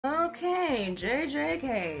Okay, JJK.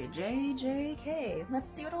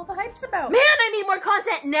 Let's see what all the hype's about. Man, I need more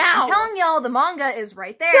content now! I'm telling y'all, the manga is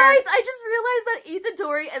right there. Guys, I just realized that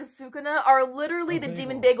Itadori and Sukuna are literally the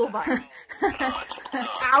demon bagel vibe.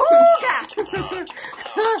 Ouga!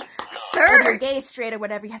 Sir! Whether you're gay, straight, or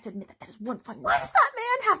whatever, you have to admit that is one funny. Why does that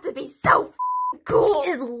man have to be so cool? He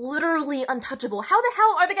is literally untouchable. How the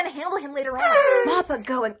hell are they gonna handle him later on? Mappa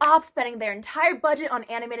going off, spending their entire budget on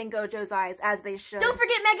animating Gojo's eyes, as they should. Don't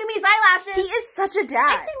forget Megumi's eyelashes! He is such a dad.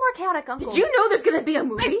 I'd say more chaotic uncle. Did you know there's gonna be a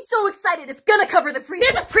movie? I'm so excited, it's gonna cover the prequel!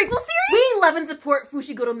 There's a prequel series?! We love and support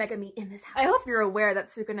Fushiguro Megumi in this house. I hope you're aware that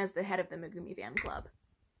Sukuna is the head of the Megumi fan club.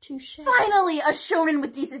 Touche. Finally, a shonen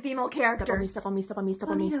with decent female characters. Step on me.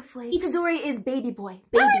 Itadori is baby boy. Baby.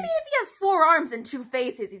 Well, I mean, if he has 4 arms and 2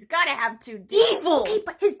 faces, he's gotta have 2 dicks. Evil! Okay,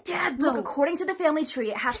 but his dad, though. Look, according to the family tree,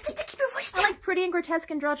 it has to keep your voice I down. like pretty and grotesque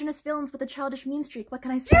androgynous villains with a childish mean streak. What can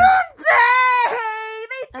I say? Junpei!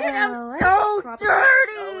 They did him so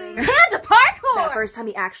dirty! Hands of parkour! That first time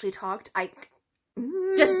he actually talked, I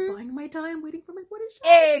just biding my time, waiting for my boy to show.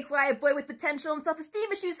 Hey, quiet boy with potential and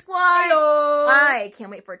self-esteem issues, squad! I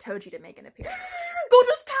can't wait for Toji to make an appearance.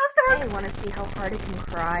 Gojo's past her! I want to see how hard it can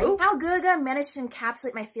cry. Ooh. How Guga managed to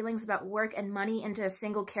encapsulate my feelings about work and money into a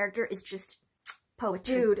single character is just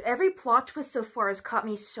poetry. Dude, every plot twist so far has caught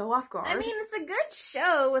me so off guard. I mean, it's a good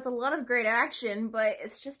show with a lot of great action, but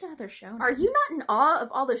it's just another show. Are you not in awe of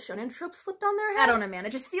all the shonen tropes flipped on their head? I don't know, man.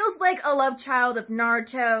 It just feels like a love child of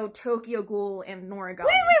Naruto, Tokyo Ghoul, and Noragami.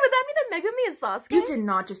 Wait, would that mean that Megumi is Sasuke? You did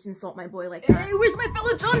not just insult my boy like that. Hey, where's my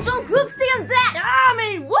fellow Jon Jungkook stands at? I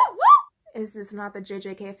mean, what? Is this not the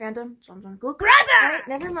JJK fandom? Jon Jungkook? Brother! Alright,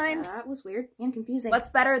 never mind. That was weird and confusing. What's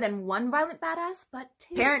better than one violent badass, but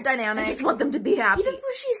 2? Parent dynamic. I just want them to be happy. Even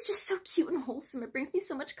Fushi is just so cute and wholesome. It brings me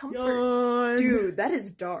so much comfort. Dude, that is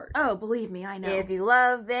dark. Oh, believe me, I know. If you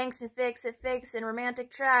love Vinx and Fix and romantic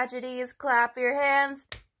tragedies, clap your hands.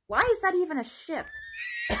 Why is that even a ship?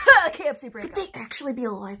 KFC breakup. Could they actually be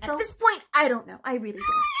alive, though? At this point, I don't know. I really don't.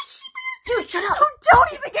 Dude, shut up!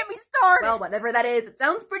 Don't even get me started! Well, whatever that is, it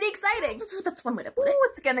sounds pretty exciting. That's one way to put it. Ooh,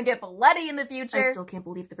 it's gonna get bloody in the future. I still can't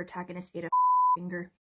believe the protagonist ate a finger.